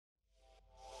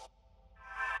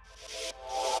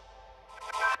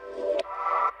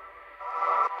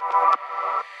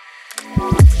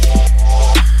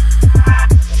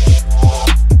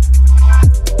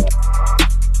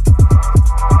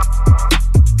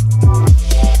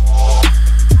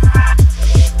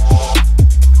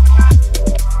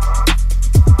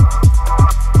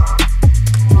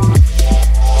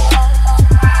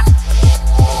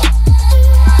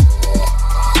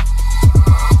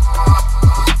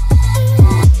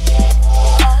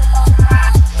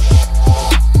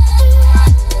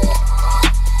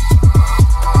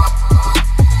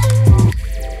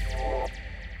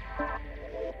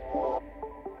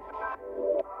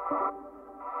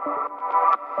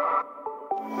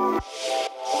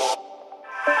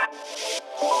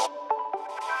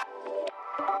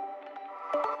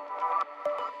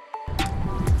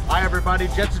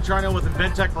everybody, Jetson China with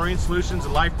Inventec Marine Solutions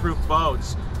and Life-Proof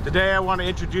Boats. Today I want to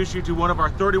introduce you to one of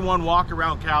our 31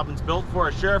 walk-around cabins built for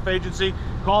a sheriff agency,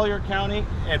 Collier County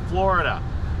in Florida.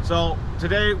 So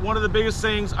today, one of the biggest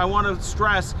things I want to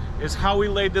stress is how we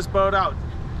laid this boat out.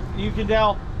 You can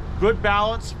tell good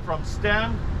balance from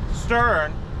stem to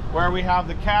stern, where we have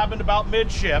the cabin about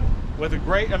midship with a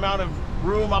great amount of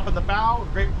room up in the bow,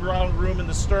 a great amount of room in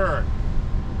the stern.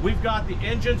 We've got the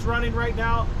engines running right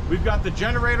now. We've got the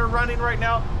generator running right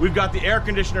now. We've got the air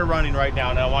conditioner running right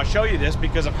now. Now I want to show you this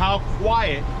because of how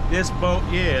quiet this boat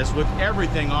is with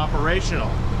everything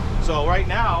operational. So right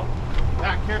now,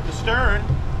 back here at the stern,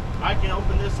 I can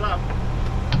open this up.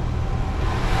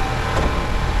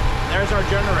 There's our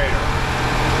generator,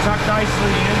 tucked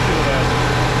nicely into this.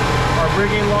 Our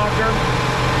rigging locker,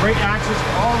 great access to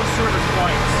all the service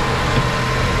points.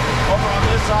 Over on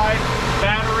this side,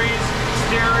 batteries,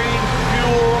 steering,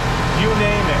 fuel, you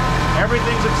name it.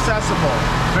 Everything's accessible.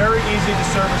 Very easy to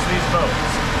service these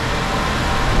boats.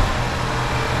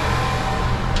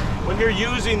 When you're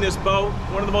using this boat,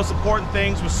 one of the most important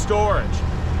things was storage.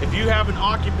 If you have an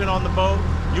occupant on the boat,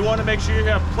 you want to make sure you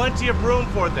have plenty of room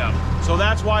for them. So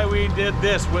that's why we did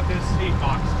this with this seat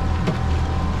box.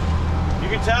 You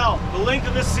can tell the length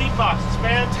of this seat box is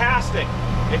fantastic.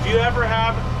 If you ever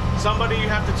have somebody you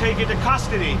have to take into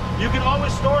custody, you can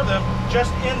always store them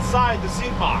just inside the seat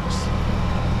box.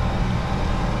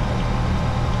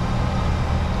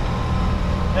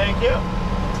 Thank you.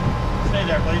 Stay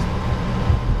there, please.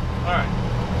 All right.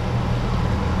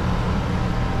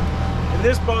 In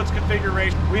this boat's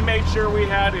configuration, we made sure we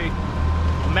had a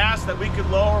mast that we could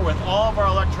lower with all of our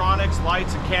electronics,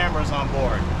 lights, and cameras on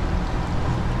board.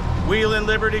 Wheel &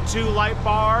 Liberty 2 light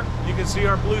bar. You can see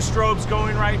our blue strobes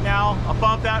going right now.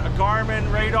 Above that, a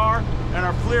Garmin radar and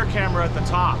our FLIR camera at the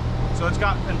top. So it's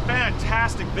got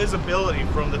fantastic visibility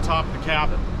from the top of the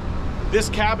cabin. This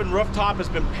cabin rooftop has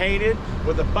been painted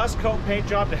with a bus coat paint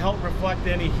job to help reflect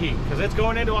any heat because it's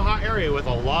going into a hot area with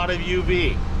a lot of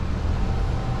UV.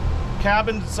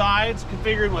 Cabin sides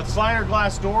configured with slider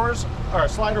glass doors, or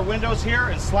slider windows here,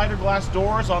 and slider glass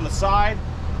doors on the side.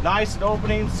 Nice and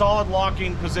opening, solid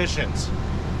locking positions.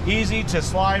 Easy to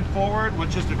slide forward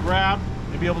with just a grab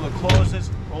and be able to close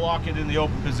this or lock it in the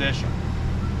open position.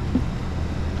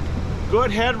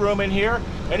 Good headroom in here,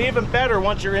 and even better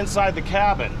once you're inside the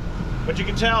cabin. But you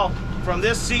can tell from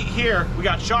this seat here, we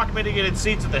got shock mitigated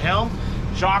seats at the helm,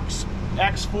 Shocks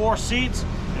X4 seats,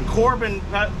 and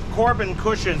Corbin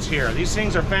cushions here. These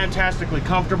things are fantastically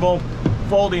comfortable,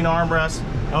 folding armrests,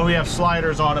 and we have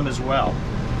sliders on them as well.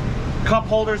 Cup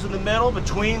holders in the middle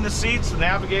between the seats, the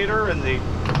navigator and the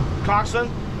coxswain.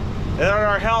 And then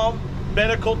our helm,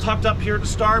 binnacle tucked up here to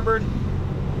starboard.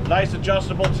 Nice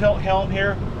adjustable tilt helm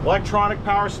here. Electronic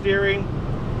power steering,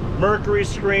 Mercury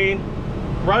screen,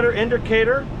 rudder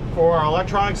indicator for our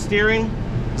electronic steering,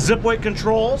 Zipwake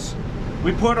controls.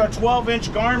 We put our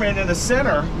 12-inch Garmin in the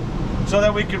center so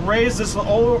that we could raise this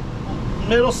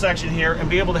middle section here and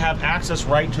be able to have access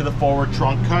right to the forward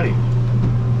trunk cuddy.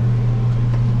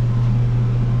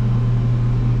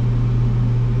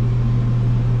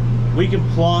 We can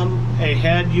plumb a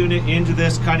head unit into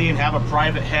this cuddy and have a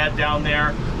private head down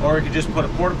there, or we could just put a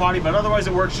porta potty, but otherwise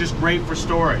it works just great for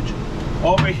storage.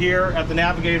 Over here at the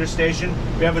navigator station,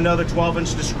 we have another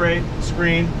 12-inch display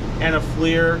screen and a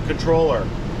FLIR controller.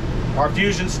 Our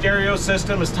Fusion stereo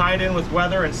system is tied in with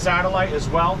weather and satellite as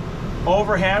well.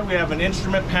 Overhead, we have an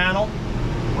instrument panel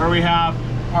where we have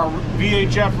our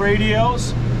VHF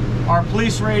radios, our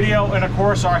police radio, and of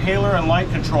course our hailer and light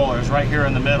controllers right here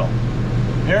in the middle.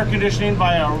 Air conditioning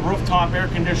by a rooftop air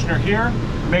conditioner here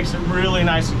makes it really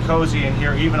nice and cozy in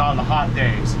here even on the hot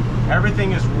days.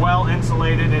 Everything is well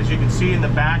insulated. As you can see in the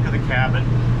back of the cabin,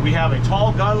 we have a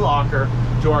tall gun locker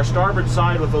to our starboard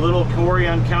side with a little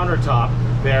Corian countertop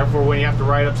there for when you have to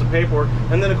write up some paperwork,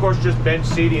 and then of course just bench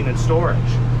seating and storage.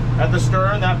 At the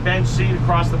stern, that bench seat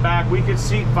across the back, we could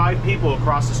seat 5 people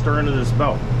across the stern of this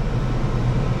boat.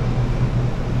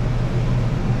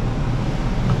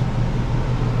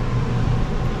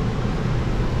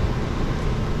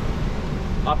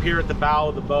 Up here at the bow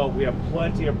of the boat, we have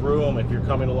plenty of room if you're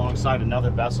coming alongside another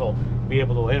vessel, be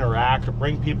able to interact or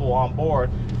bring people on board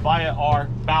via our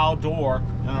bow door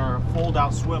and our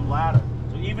fold-out swim ladder.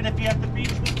 So even if you're at the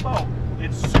beach with the boat,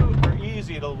 it's super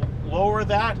easy to lower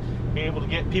that, be able to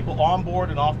get people on board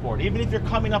and off board. Even if you're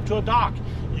coming up to a dock,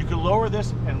 you can lower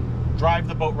this and drive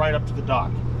the boat right up to the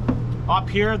dock. Up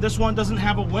here, this one doesn't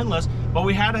have a windlass, but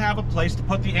we had to have a place to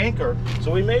put the anchor,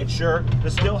 so we made sure to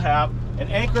still have an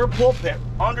anchor pulpit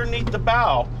underneath the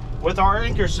bow with our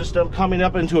anchor system coming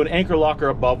up into an anchor locker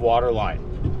above water line.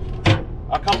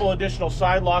 A couple additional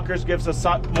side lockers gives us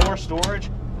more storage,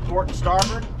 port and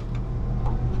starboard.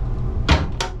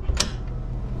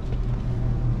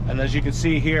 And as you can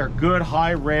see here, good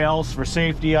high rails for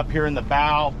safety up here in the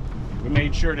bow. We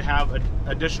made sure to have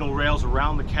additional rails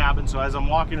around the cabin, so as I'm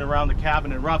walking around the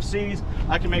cabin in rough seas,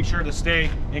 I can make sure to stay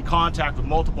in contact with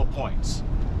multiple points.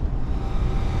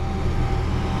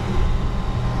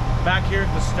 Back here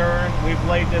at the stern, we've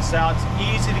laid this out. It's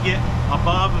easy to get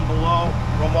above and below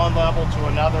from one level to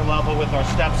another level with our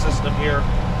step system here.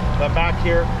 But back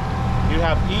here, you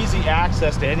have easy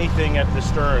access to anything at the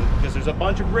stern because there's a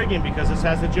bunch of rigging because this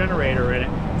has a generator in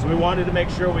it. So we wanted to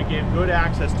make sure we gave good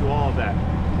access to all of that.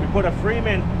 We put a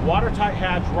Freeman watertight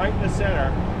hatch right in the center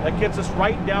that gets us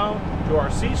right down to our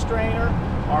sea strainer,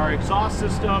 our exhaust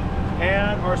system,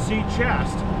 and our sea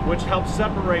chest, which helps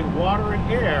separate water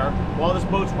and air while this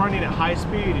boat's running at high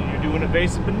speed and you're doing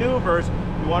evasive maneuvers.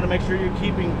 You want to make sure you're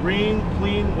keeping green,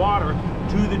 clean water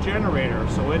to the generator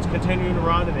so it's continuing to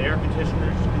run and the air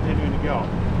conditioner is continuing to go.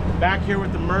 Back here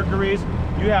with the Mercuries,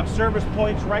 you have service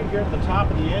points right here at the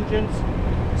top of the engines.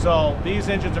 So these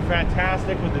engines are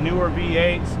fantastic with the newer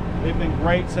V8s. They've been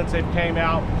great since they've came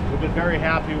out. We've been very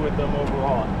happy with them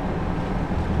overall.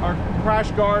 Our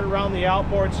crash guard around the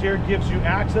outboards here gives you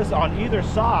access on either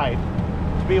side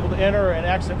to be able to enter and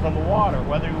exit from the water.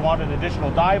 Whether you want an additional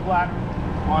dive ladder,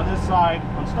 or on this side,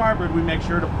 on starboard, we make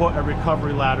sure to put a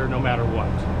recovery ladder no matter what.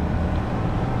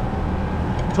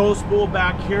 Tow spool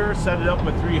back here, set it up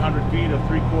with 300 feet of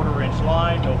 3/4 inch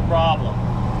line, no problem.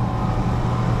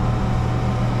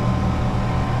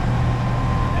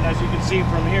 And as you can see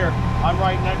from here, I'm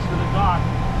right next to the dock.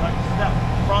 I can step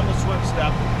from the swim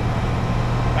step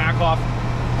back off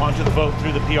onto the boat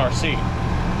through the PRC.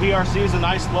 PRC is a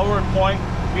nice lowering point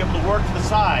to be able to work to the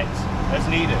sides as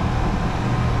needed.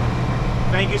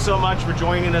 Thank you so much for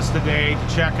joining us today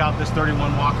to check out this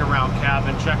 31 walk-around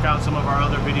cabin. Check out some of our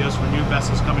other videos for new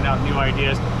vessels coming out, new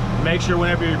ideas. Make sure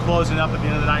whenever you're closing up at the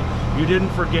end of the night, you didn't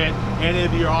forget any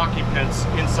of your occupants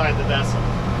inside the vessel.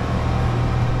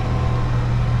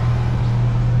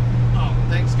 Oh,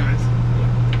 thanks guys.